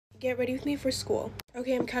Get ready with me for school.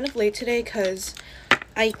 Okay, I'm kind of late today because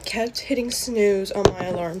I kept hitting snooze on my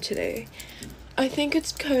alarm today. I think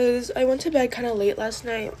it's because I went to bed kind of late last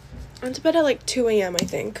night. I went to bed at like 2 a.m. I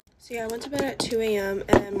think. So yeah, I went to bed at 2 a.m.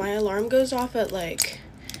 and my alarm goes off at like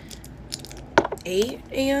 8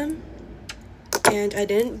 a.m. and I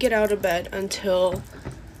didn't get out of bed until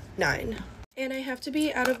 9. And I have to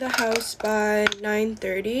be out of the house by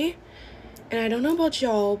 9:30. And I don't know about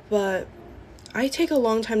y'all, but I take a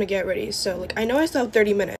long time to get ready. So like I know I still have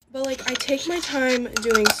 30 minutes, but like I take my time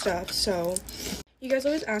doing stuff. So you guys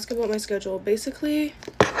always ask about my schedule. Basically,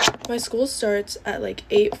 my school starts at like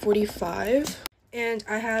 8:45 and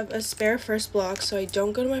I have a spare first block, so I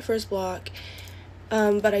don't go to my first block.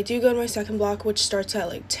 But I do go to my second block, which starts at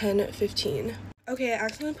like 10:15. Okay, I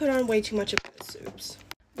accidentally put on way too much of this. Oops.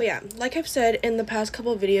 But yeah, like I've said in the past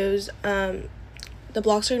couple of videos, the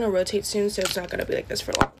blocks are gonna rotate soon, so it's not gonna be like this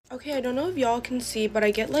for long. Okay, I don't know if y'all can see, but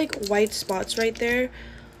I get like white spots right there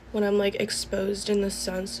when I'm like exposed in the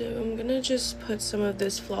sun, so I'm gonna just put some of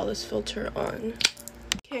this flawless filter on.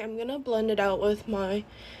 Okay, I'm gonna blend it out with my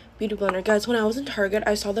beauty blender. Guys, when I was in Target,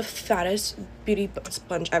 I saw the fattest beauty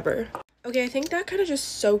sponge ever. Okay, I think that kind of just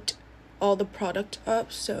soaked all the product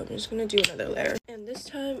up, so I'm just gonna do another layer. And this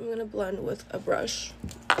time I'm gonna blend with a brush.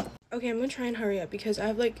 Okay, I'm gonna try and hurry up because I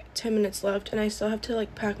have like 10 minutes left and I still have to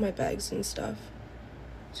like pack my bags and stuff.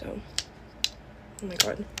 So, oh my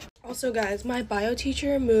god. Also guys, my bio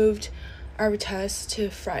teacher moved our test to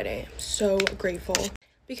Friday. I'm so grateful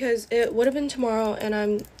because it would have been tomorrow and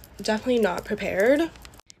I'm definitely not prepared.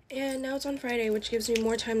 And now it's on Friday, which gives me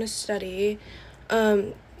more time to study.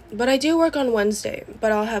 But I do work on Wednesday,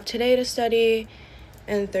 but I'll have today to study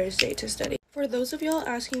and Thursday to study. For those of y'all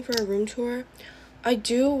asking for a room tour, I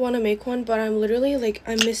do want to make one, but I'm literally like,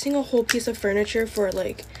 I'm missing a whole piece of furniture for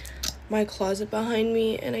like my closet behind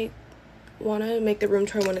me, and I want to make the room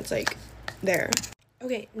tour when it's like there.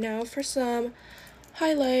 Okay, now for some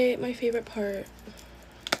highlight, my favorite part.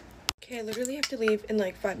 Okay, I literally have to leave in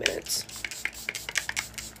like 5 minutes.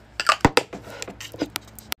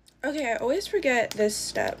 Okay, I always forget this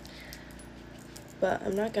step, but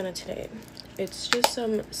I'm not gonna today. It's just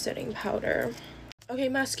some setting powder. Okay,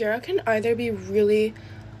 mascara can either be really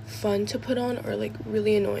fun to put on or like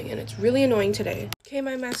really annoying, and it's really annoying today. Okay,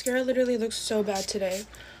 my mascara literally looks so bad today,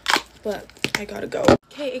 but I gotta go.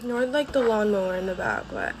 Okay, ignore like the lawnmower in the back,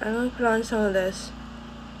 but I'm gonna put on some of this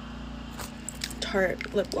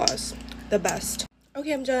Tarte lip gloss, the best.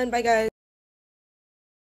 Okay, I'm done. Bye guys.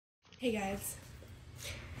 Hey guys,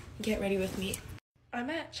 get ready with me. I'm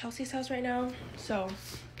at Chelsea's house right now, so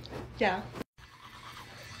yeah.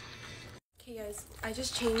 Okay guys, I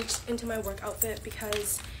just changed into my work outfit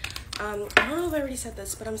because I don't know if I already said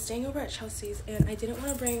this, but I'm staying over at Chelsea's and I didn't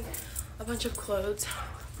want to bring a bunch of clothes.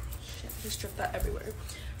 Shit, I just dripped that everywhere.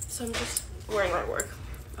 So I'm just wearing my work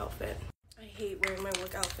outfit. I hate wearing my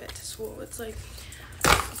work outfit to school. It's like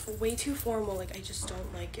way too formal. Like I just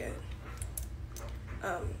don't like it.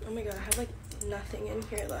 Oh my god, I have like nothing in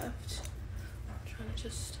here left. I'm trying to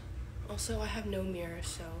just, also I have no mirror,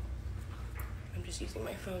 so I'm just using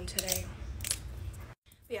my phone today.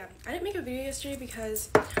 But yeah, I didn't make a video yesterday because,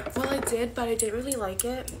 well, I did, but I didn't really like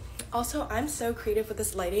it. Also, I'm so creative with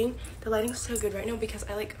this lighting. The lighting's so good right now because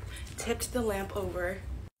I like tipped the lamp over.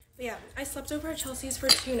 But yeah, I slept over at Chelsea's for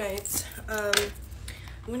 2 nights. I'm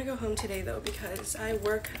gonna go home today though because I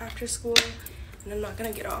work after school and I'm not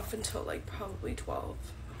gonna get off until like probably 12.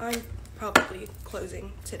 I'm probably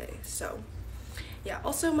closing today, so yeah.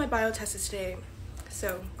 Also, my bio test is today,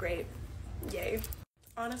 so great, yay.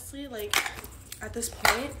 Honestly, like at this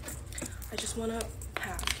point I just want to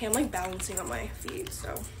pass. Okay, I'm like balancing on my feet,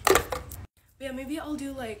 so but yeah, maybe I'll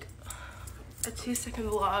do like a 2-second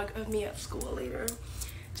vlog of me at school later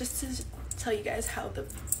just to tell you guys how the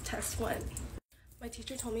test went. My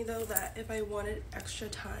teacher told me though that if I wanted extra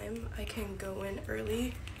time I can go in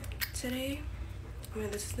early today. I mean,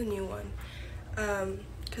 this is the new one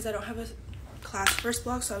because I don't have a class first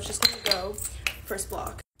block, so I was just gonna go first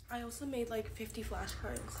block. I also made like 50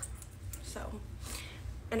 flashcards, so,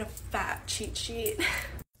 and a fat cheat sheet.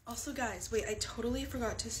 Also guys, wait, I totally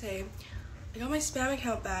forgot to say, I got my spam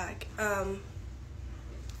account back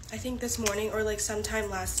I think this morning or like sometime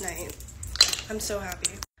last night. I'm so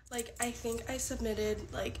happy. Like I think I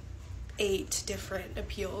submitted like 8 different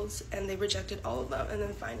appeals and they rejected all of them, and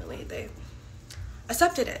then finally they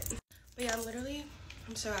accepted it. But yeah,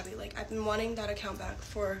 I'm so happy. Like I've been wanting that account back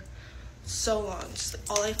for so long, just like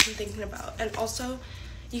all I've been thinking about. And also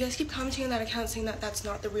you guys keep commenting on that account saying that that's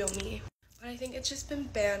not the real me, but I think it's just been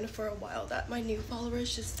banned for a while, that my new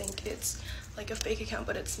followers just think it's like a fake account,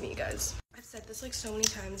 but it's me, guys. I've said this like so many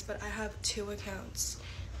times, but I have 2 accounts.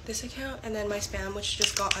 this account, and then my spam, which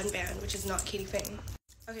just got unbanned, which is not Katiefanggg.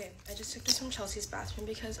 Okay, I just took this from Chelsea's bathroom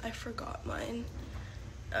because I forgot mine.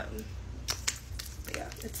 But yeah,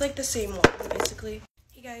 it's like the same one basically.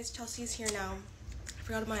 Hey guys, Chelsea's here now. I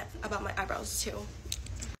forgot about my eyebrows too.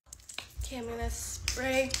 Okay, I'm gonna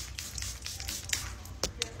spray.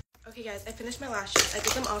 Okay guys, I finished my lashes. I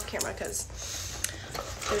did them off camera because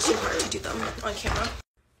they're so hard to do them on camera.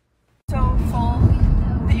 So full.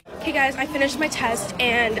 Okay guys, I finished my test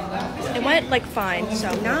and it went like fine.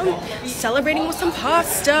 So now I'm celebrating with some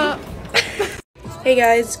pasta. Hey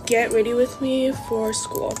guys, get ready with me for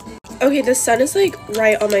school. Okay, the sun is like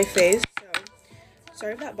right on my face, so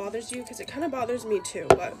sorry if that bothers you because it kind of bothers me too,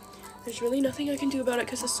 but there's really nothing I can do about it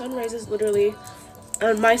because the sun rises literally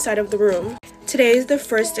on my side of the room. Today is the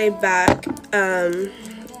first day back,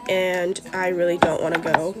 and I really don't want to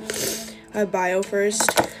go. I have bio first,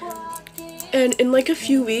 and in like a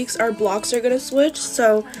few weeks our blocks are gonna switch,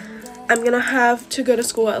 so I'm gonna have to go to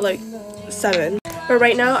school at like 7. But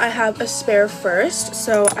right now I have a spare first,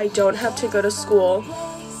 so I don't have to go to school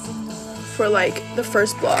for like the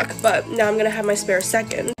first block, but now I'm gonna have my spare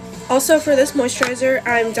second. Also for this moisturizer,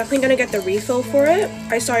 I'm definitely gonna get the refill for it.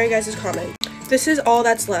 I saw your guys' comment. This is all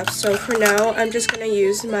that's left, so for now I'm just gonna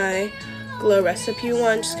use my Glow Recipe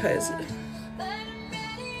one just because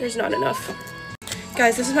there's not enough.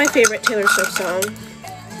 Guys, this is my favorite Taylor Swift song.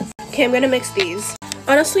 Okay, I'm gonna mix these.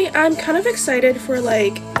 Honestly, I'm kind of excited for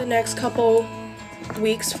like the next couple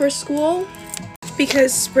weeks for school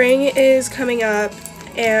because spring is coming up,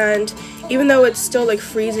 and even though it's still like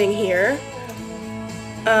freezing here,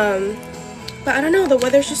 but I don't know, the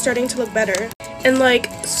weather's just starting to look better, and like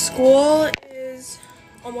school is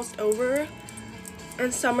almost over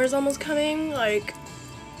and summer's almost coming. Like,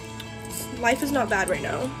 life is not bad right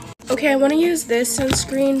now. Okay, I want to use this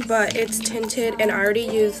sunscreen, but it's tinted and I already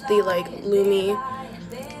used the like Lumi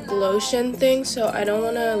lotion thing, so I don't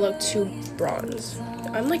want to look too bronze.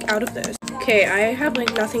 I'm like out of this. Okay, I have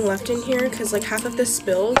like nothing left in here because like half of this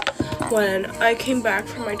spilled when I came back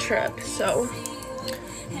from my trip, so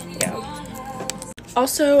yeah.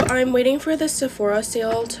 Also, I'm waiting for the Sephora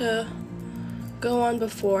sale to go on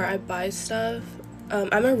before I buy stuff.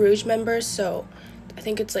 I'm a Rouge member, so I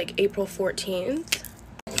think it's like April 14th.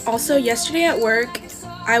 Also, yesterday at work,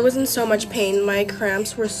 I was in so much pain. My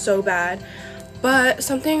cramps were so bad, but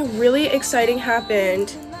something really exciting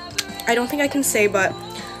happened. I don't think I can say, but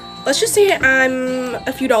let's just say I'm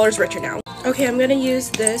a few dollars richer now. Okay, I'm gonna use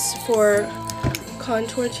this for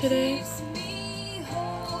contour today.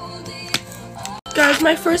 Guys,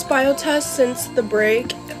 my first bio test since the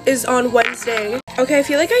break is on Wednesday. Okay, I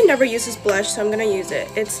feel like I never use this blush, so I'm gonna use it.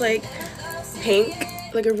 It's like pink,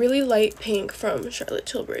 like a really light pink from Charlotte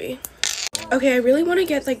Tilbury. Okay, I really want to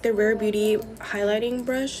get like the Rare Beauty highlighting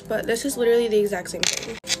brush, but this is literally the exact same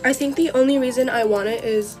thing. I think the only reason I want it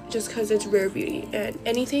is just because it's Rare Beauty, and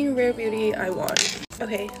anything Rare Beauty I want.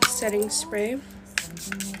 Okay, setting spray.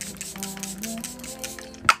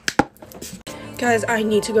 Guys, I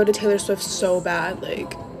need to go to Taylor Swift so bad.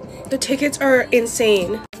 Like, the tickets are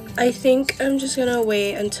insane. I think I'm just gonna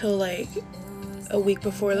wait until like a week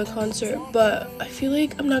before the concert, but I feel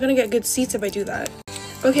like I'm not gonna get good seats if I do that.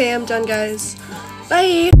 Okay, I'm done, guys.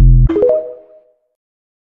 Bye!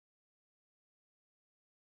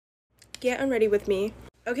 Get unready with me.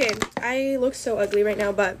 Okay, I look so ugly right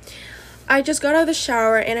now, but I just got out of the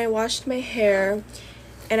shower and I washed my hair,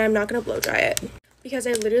 and I'm not gonna blow dry it because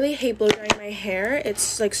I literally hate blow drying my hair.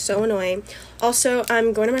 It's like so annoying. Also,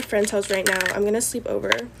 I'm going to my friend's house right now. I'm gonna sleep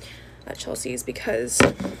over at Chelsea's because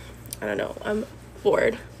I don't know, I'm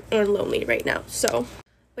bored and lonely right now. So,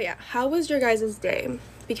 but yeah, how was your guys' day?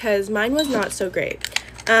 Because mine was not so great.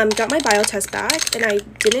 Got my bio test back and I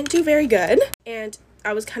didn't do very good, and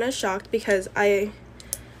I was kind of shocked because I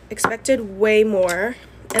expected way more,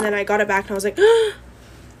 and then I got it back and I was like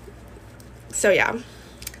so yeah,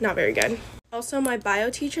 not very good. Also, my bio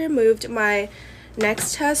teacher moved my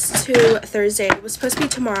next test to Thursday. It was supposed to be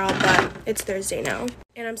tomorrow, but it's Thursday now,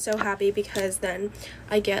 and I'm so happy because then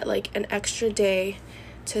I get like an extra day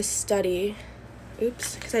to study.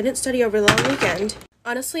 Oops, because I didn't study over the long weekend.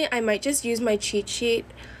 Honestly, I might just use my cheat sheet,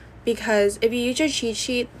 because if you use your cheat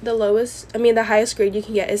sheet, the highest grade you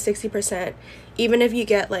can get is 60%, even if you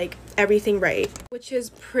get like everything right, which is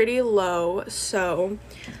pretty low. So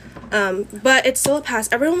but it's still a pass.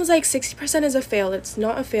 Everyone was like 60% is a fail. It's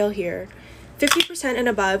not a fail here. 50% and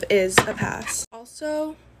above is a pass.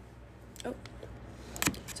 Also, oh,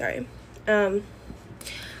 sorry,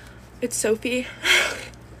 it's Sophie.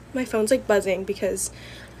 My phone's like buzzing because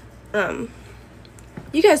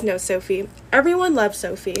you guys know Sophie. Everyone loves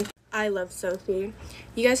Sophie. I love Sophie.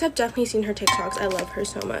 You guys have definitely seen her TikToks. I love her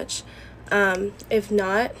so much. If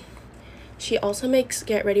not, she also makes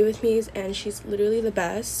Get Ready With Me's, and she's literally the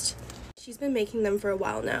best. She's been making them for a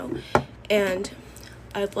while now, and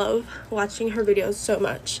I love watching her videos so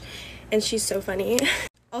much, and she's so funny.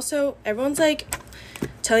 Also, everyone's like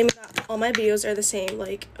telling me that all my videos are the same.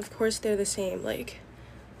 Like, of course they're the same. Like,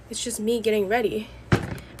 it's just me getting ready.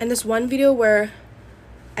 And this one video where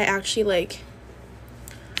I actually like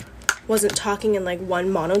wasn't talking in like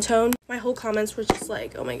one monotone, my whole comments were just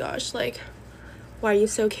like, oh my gosh, like, why are you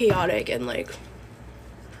so chaotic, and like,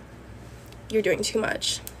 you're doing too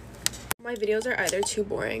much. My videos are either too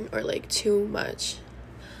boring or like too much.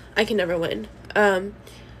 I can never win. But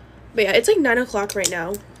yeah, it's like 9 o'clock right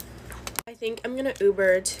now. I think I'm gonna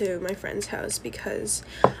Uber to my friend's house because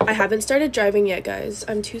I haven't started driving yet, guys.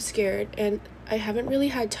 I'm too scared, and I haven't really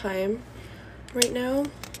had time right now.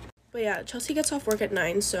 But yeah, Chelsea gets off work at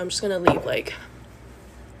 9, so I'm just gonna leave like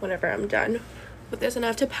whenever I'm done with this, and I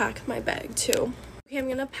have to pack my bag too. Okay, I'm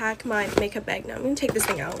gonna pack my makeup bag now. I'm gonna take this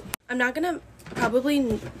thing out. I'm not gonna probably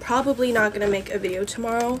not gonna make a video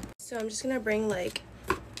tomorrow, so I'm just gonna bring like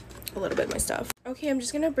a little bit of my stuff. Okay, I'm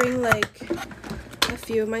just gonna bring like a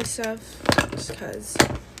few of my stuff just because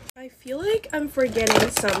I feel like I'm forgetting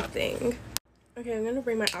something. Okay, I'm gonna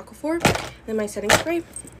bring my Aquaphor and my setting spray.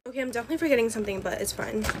 Okay, I'm definitely forgetting something, but it's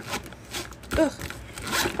fine. Ugh.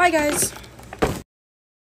 Bye, guys.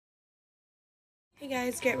 Hey,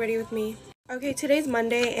 guys, get ready with me. Okay, today's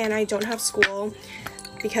Monday, and I don't have school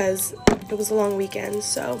because it was a long weekend,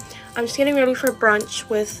 so I'm just getting ready for brunch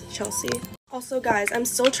with Chelsea. Also, guys, I'm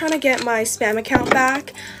still trying to get my spam account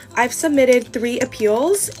back. I've submitted 3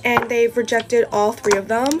 appeals, and they've rejected all 3 of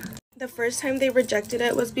them. The first time they rejected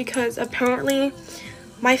it was because apparently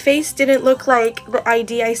my face didn't look like the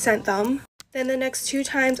ID I sent them. Then the next 2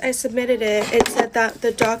 times I submitted it, it said that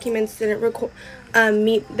the documents didn't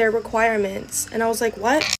meet their requirements. And I was like,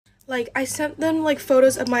 what? Like, I sent them like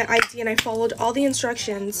photos of my ID and I followed all the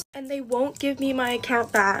instructions, and they won't give me my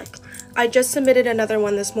account back. I just submitted another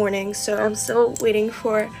one this morning, so I'm still waiting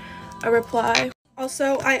for a reply.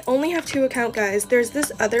 Also, I only have 2 accounts, guys. There's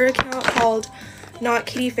this other account called Not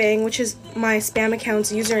Katiefanggg, which is my spam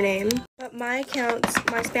account's username. But my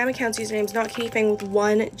spam account's username is Not Katiefanggg with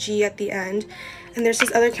 1 G at the end. And there's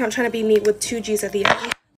this other account trying to be me with 2 G's at the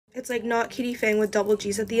end. It's like Not Katiefanggg with double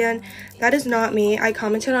G's at the end. That is not me. I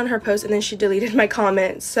commented on her post and then she deleted my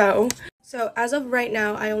comment. So as of right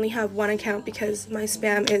now, I only have 1 account because my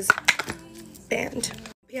spam is banned.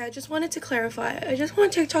 Yeah, I just wanted to clarify. I just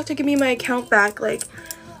want TikTok to give me my account back. Like,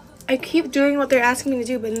 I keep doing what they're asking me to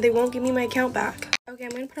do, but they won't give me my account back. Okay,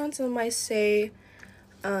 I'm gonna put on some of my Say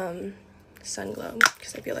Sun Glow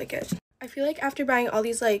because I feel like it. I feel like after buying all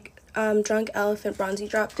these like Drunk Elephant Bronzy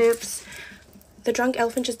Drop dupes, the Drunk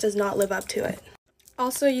Elephant just does not live up to it.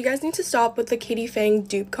 Also, you guys need to stop with the Katiefanggg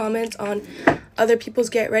dupe comments on other people's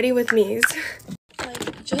Get Ready With Me's.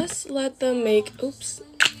 Like, just let them make,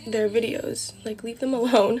 their videos. Like, leave them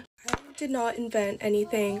alone. I did not invent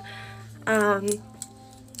anything.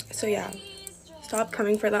 So yeah, stop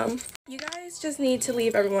coming for them. You guys just need to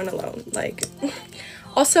leave everyone alone. Like,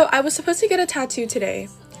 also, I was supposed to get a tattoo today.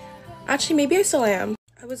 Actually, maybe I still am.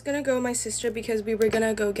 I was gonna go with my sister because we were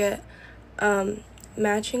gonna go get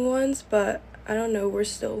matching ones, but I don't know, we're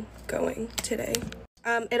still going today.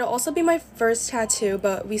 It'll also be my first tattoo,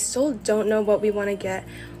 but we still don't know what we want to get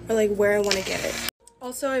or like where I want to get it.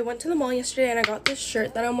 Also, I went to the mall yesterday and I got this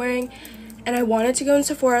shirt that I'm wearing, and I wanted to go in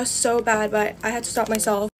Sephora so bad, but I had to stop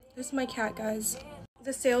myself. This is my cat, guys.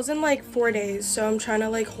 The sale's in like 4 days, so I'm trying to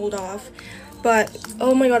like hold off, but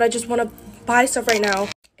oh my god, I just want to buy stuff right now.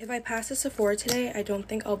 If I pass the Sephora today, I don't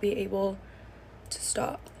think I'll be able to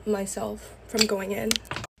stop myself from going in.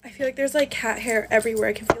 I feel like there's like cat hair everywhere.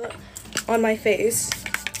 I can feel it on my face.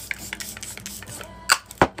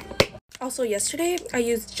 Also, yesterday I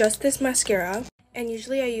used just this mascara, and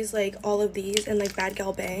usually I use like all of these and like Bad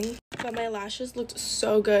Gal Bang, but my lashes looked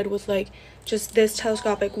so good with like just this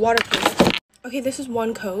telescopic waterproof. Okay, this is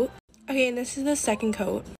 1 coat. Okay, and this is the 2nd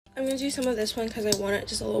coat. I'm gonna do some of this one because I want it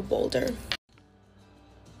just a little bolder.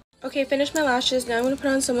 Okay, finished my lashes. Now I'm gonna put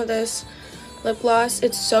on some of this lip gloss.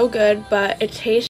 It's so good, but it tastes